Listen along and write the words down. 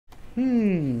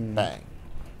Bang.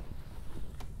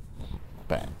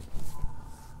 Bang.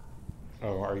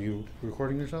 Oh, are you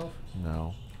recording yourself?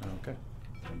 No. Oh, okay.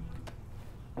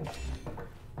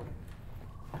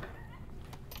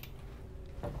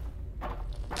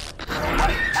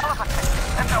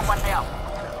 Let's go one down.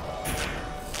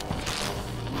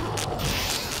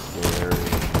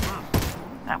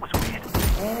 That was weird.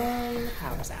 And the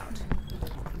power's out.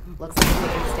 Looks like we're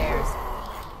taking stairs.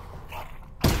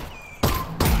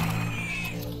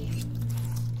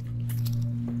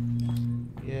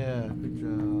 Yeah, good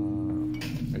job.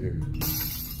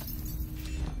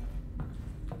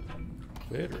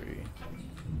 Battery.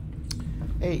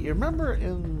 Hey, you remember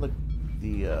in the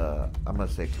I'm gonna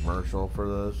say commercial for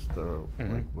this, the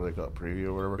like what they call it,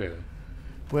 preview or whatever? Yeah.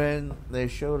 When they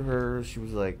showed her, she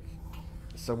was like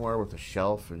somewhere with a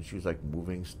shelf, and she was like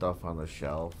moving stuff on the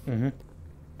shelf. Mm-hmm.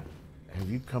 Have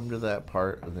you come to that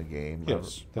part of the game?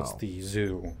 Yes, that's the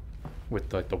zoo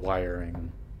with like the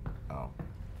wiring. Oh.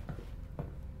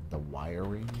 The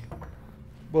wiring?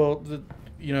 Well,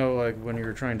 you know, like when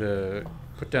you're trying to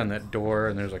put down that door,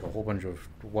 and there's like a whole bunch of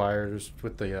wires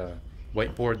with the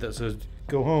whiteboard that says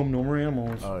 "Go home, no more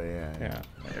animals." Oh yeah. Yeah,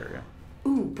 that area.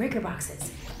 Ooh, breaker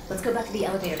boxes. Let's go back to the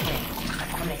elevator plan.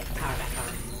 I'm gonna get the power back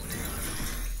on.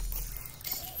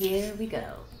 Here we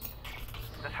go.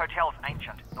 This hotel's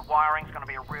ancient. The wiring's gonna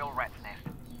be a real rat's nest.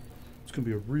 It's gonna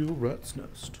be a real rat's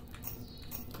nest.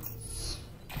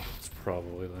 It's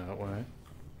probably that way.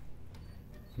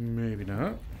 Maybe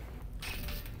not.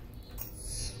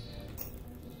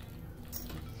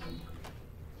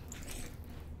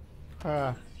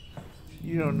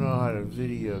 You don't know how to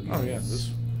video game. Oh yeah, this.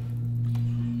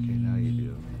 Okay, now you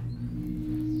do.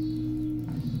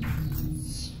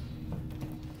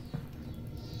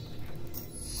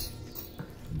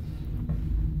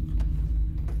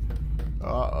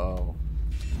 Uh-oh.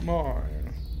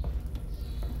 Mine.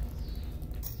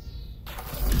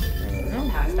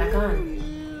 Power's back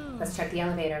on. Let's check the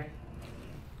elevator.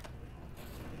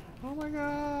 Oh my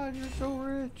god, you're so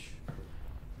rich.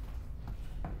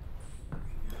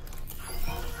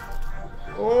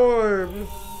 Orbs.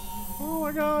 Oh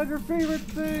my god, your favorite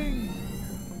thing.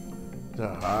 The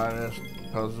hardest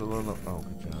puzzle in the... Oh,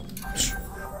 good job.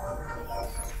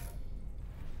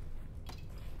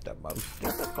 The most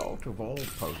difficult of all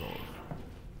puzzles.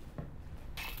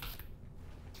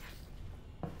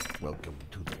 Welcome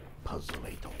to the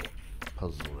Puzzleator.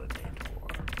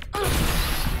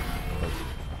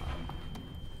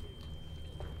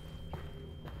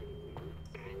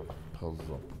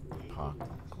 Puzzle apocalypse.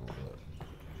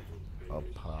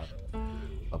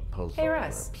 A puzzle. Hey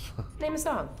Russ, name a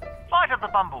song. Flight of the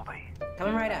Bumblebee.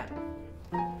 Coming right up.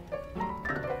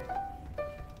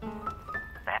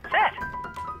 That's it.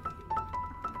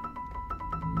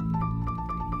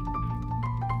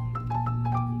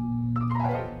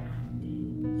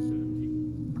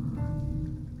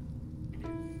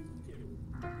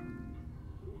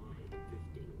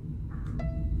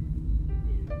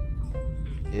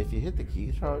 If you hit the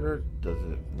keys harder, does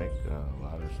it make a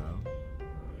louder sound?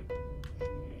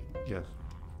 Yes.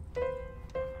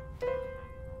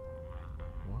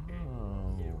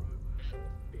 Wow.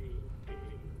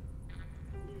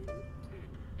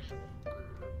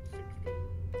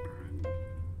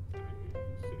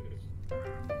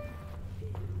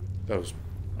 That was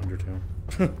Undertale.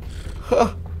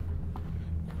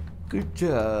 Good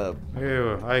job.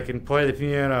 Ew, I can play the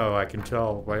piano, I can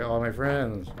tell by all my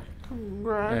friends.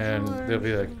 And they'll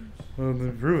be like, well,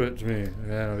 then prove it to me.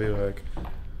 And I'll be like,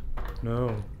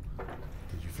 no.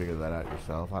 Did you figure that out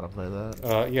yourself, how to play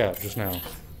that? Yeah, just now.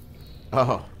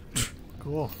 Oh,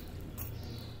 cool.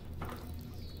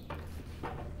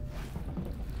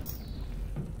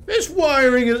 This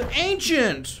wiring is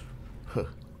ancient!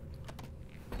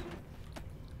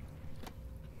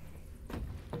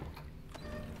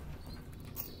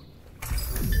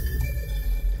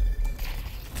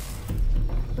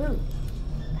 Boom.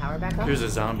 Power back on. Here's a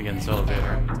zombie in this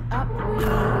elevator. Up we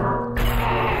go.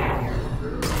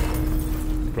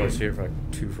 Probably see it for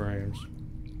like 2 frames.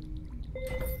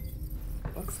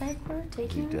 Looks like we're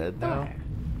taking He dead the now? wire.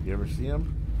 You ever see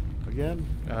him again?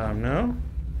 No?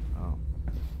 Oh.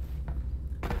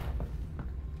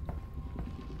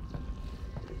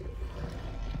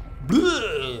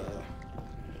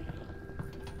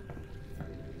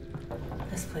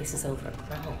 This place is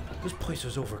overgrown. This place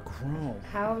is overgrown.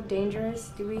 How dangerous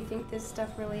do we think this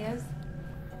stuff really is?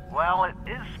 Well, it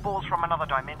is spores from another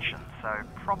dimension, so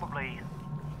probably,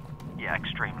 yeah,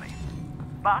 extremely.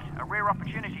 But a rare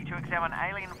opportunity to examine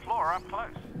alien flora up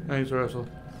close. Thanks, Russell.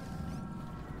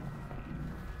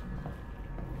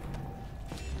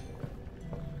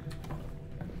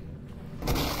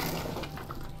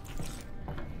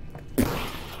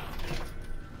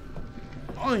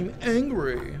 I'm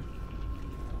angry.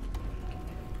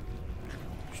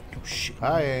 Oh shit.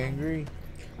 Hi, angry.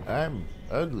 I'm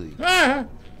ugly. Ah!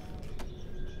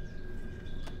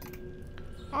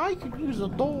 I could use a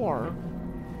door.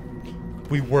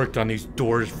 We worked on these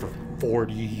doors for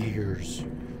 40 years.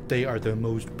 They are the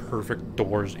most perfect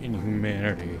doors in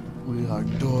humanity. We are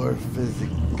door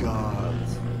physics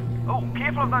gods. Oh,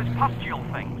 careful of those pustule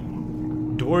things.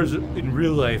 Doors in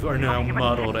real life are now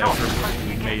modeled after what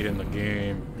we made in the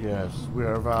game. Yes, we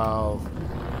are Valve.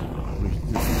 We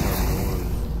do our doors.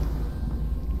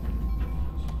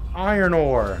 Iron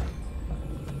ore.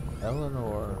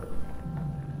 Eleanor.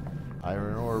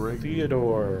 Iron ore rig.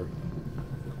 Theodore.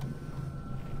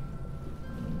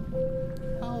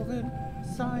 Alvin.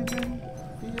 Simon.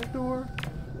 Theodore.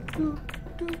 Do,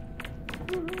 do, do.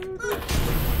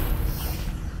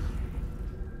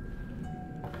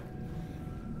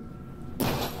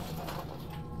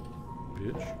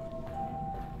 Bitch.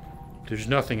 There's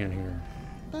nothing in here.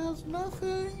 There's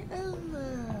nothing in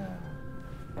there.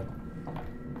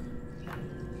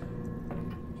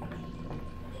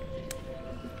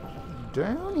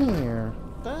 Down here.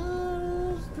 That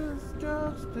is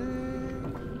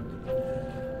disgusting.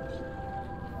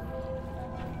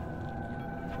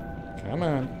 Come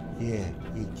on. Yeah,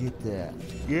 you get that.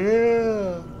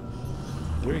 Yeah.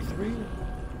 33.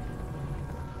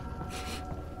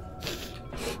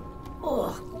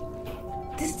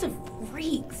 Oh, this stuff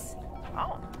reeks.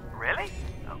 Oh, really?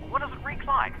 What does it reek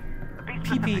like? Be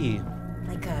Pee-pee.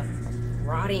 Like a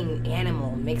rotting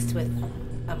animal mixed with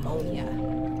ammonia.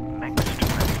 Mixed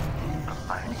with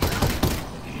ammonia.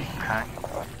 Okay.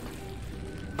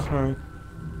 Okay.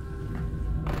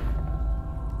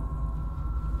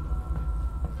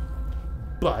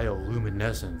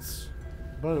 Bioluminescence.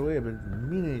 By the way, I've been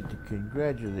meaning to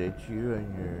congratulate you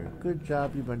on your good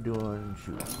job you've been doing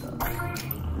shooting stuff.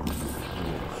 You've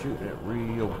been shooting it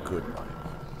real good.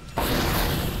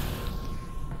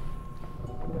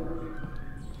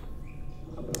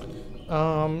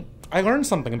 I learned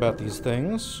something about these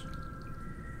things.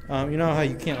 You know how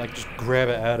you can't like just grab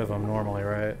it out of them normally,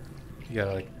 right? You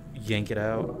gotta like yank it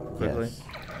out quickly. Yes.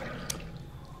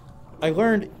 I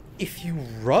learned if you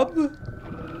rub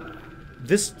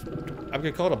this, I'm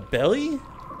gonna call it a belly,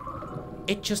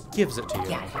 it just gives it to you.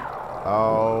 Yeah.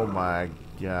 Oh my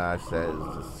gosh, that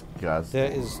is disgusting.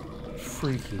 That is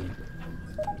freaky.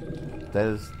 That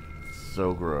is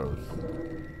so gross.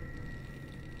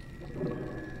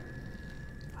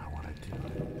 I want to do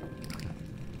it.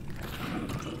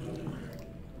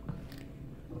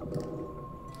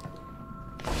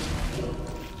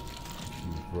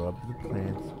 You rub the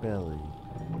plant's belly,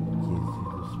 gives you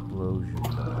the explosion.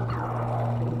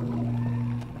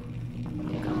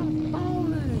 Come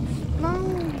on,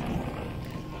 explode!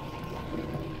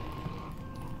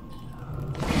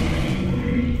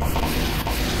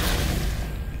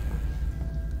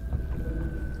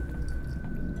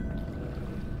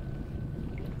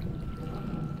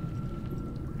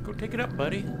 Go take it up,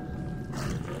 buddy.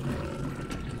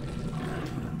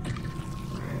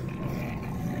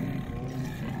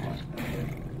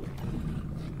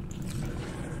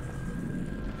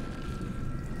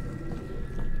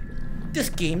 This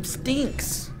game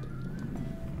stinks.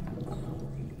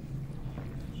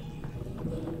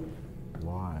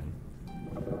 Why?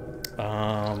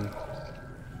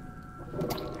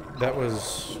 That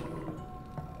was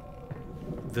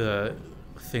the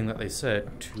thing that they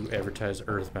said to advertise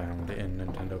Earthbound in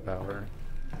Nintendo Power.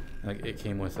 Like it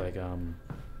came with like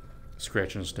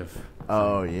scratch and sniff.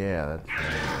 Oh yeah, that's right.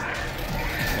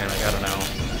 And like I don't know,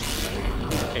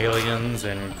 aliens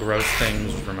and gross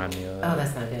things remind me of that. Oh,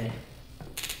 that's not good.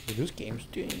 But this game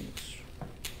stinks.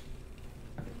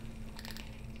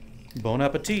 Bon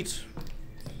appetit.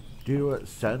 Do you know what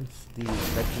sense the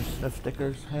scratch and sniff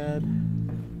stickers had?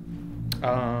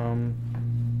 I'm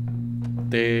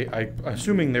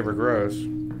assuming they were gross.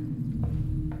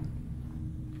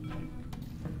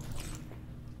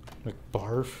 Like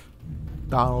barf.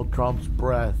 Donald Trump's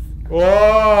breath.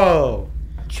 Whoa!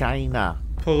 China.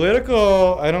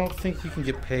 Political. I don't think you can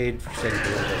get paid for saying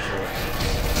political shit.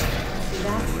 See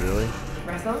that? Really?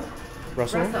 Russell?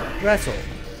 Russell? Russell.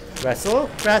 Russell?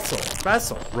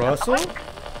 Russell? Russell?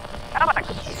 Alex,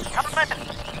 come in.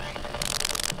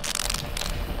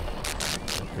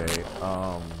 Okay,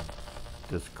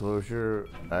 disclosure,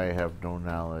 I have no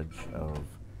knowledge of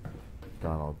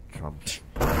Donald Trump's.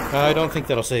 I don't think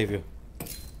that'll save you.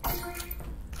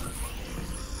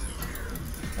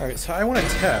 Alright, so I want to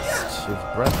test. His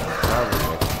breath is probably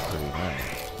actually pretty nice.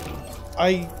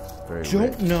 I Very don't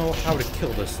rich. know how to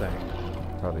kill this thing.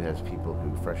 Probably has people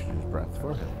who freshen his breath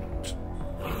for him.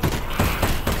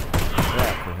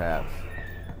 Yeah, perhaps.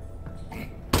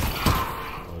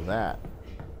 Or that.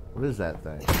 What is that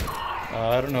thing?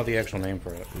 I don't know the actual name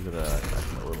for it. Is it a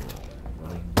little...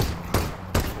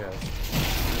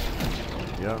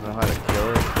 Yes. You don't know how to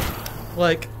kill it?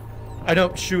 Like, I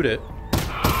don't shoot it.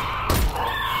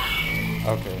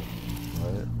 Okay.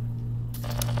 What?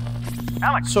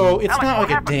 ALYX, So it's ALYX, not what like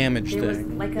a happened? damage There was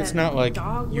thing. like It's a not like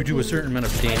dog you do a looking- certain amount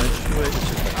of damage to it. It's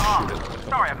just like Oh, shoot it.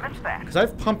 sorry, I missed that. Because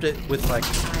I've pumped it with like I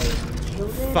killed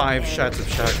it 5 and shots of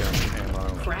shotgun ammo,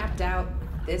 crapped out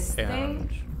this and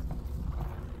thing.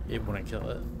 it wouldn't kill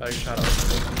it. I shot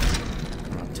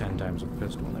it 10 times with a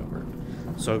pistol and that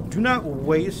worked. So do not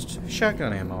waste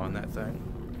shotgun ammo on that thing.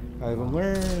 I've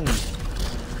learned.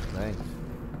 Thanks.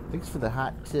 Thanks for the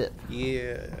hot tip.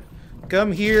 Yeah.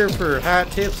 Come here for hot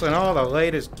tips on all the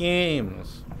latest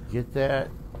games. Get that,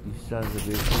 you sons of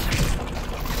bitches.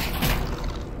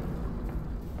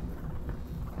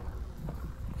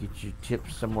 Get your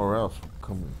tips somewhere else.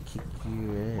 Come kick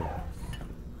your ass.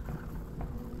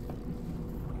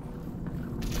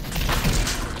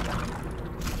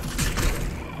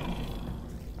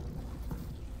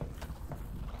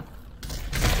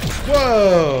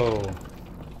 Whoa!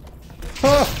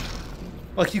 Huh!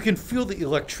 Like you can feel the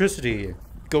electricity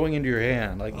going into your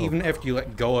hand. Like even after you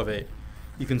let go of it,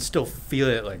 you can still feel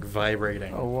it like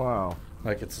vibrating. Oh wow.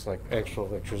 Like it's like actual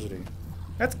electricity.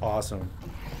 That's awesome.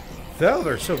 Valve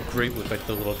are so great with like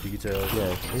the little details.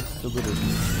 Yeah, it's the little...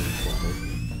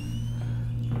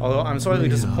 Although I'm slightly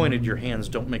disappointed your hands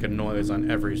don't make a noise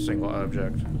on every single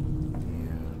object.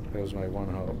 That was my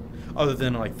one hope. Other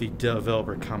than like the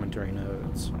developer commentary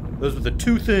notes. Those were the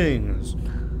 2 things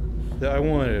that I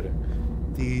wanted.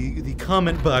 The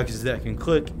comment boxes that I can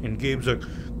click, and Gabe's like,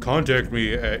 contact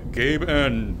me at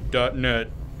gaben.net.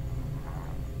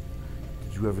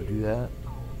 Did you ever do that?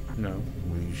 No.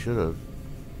 Well, you should have.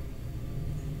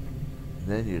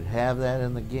 Then you'd have that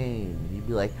in the game. You'd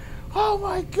be like, oh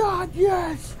my god,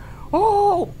 yes!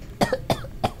 Oh!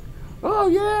 Oh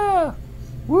yeah!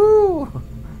 Woo!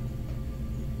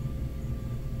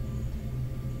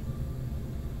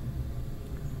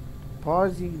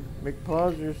 Pausey,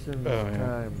 McPauserson Oh, yeah.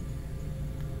 time.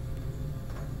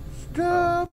 Stop!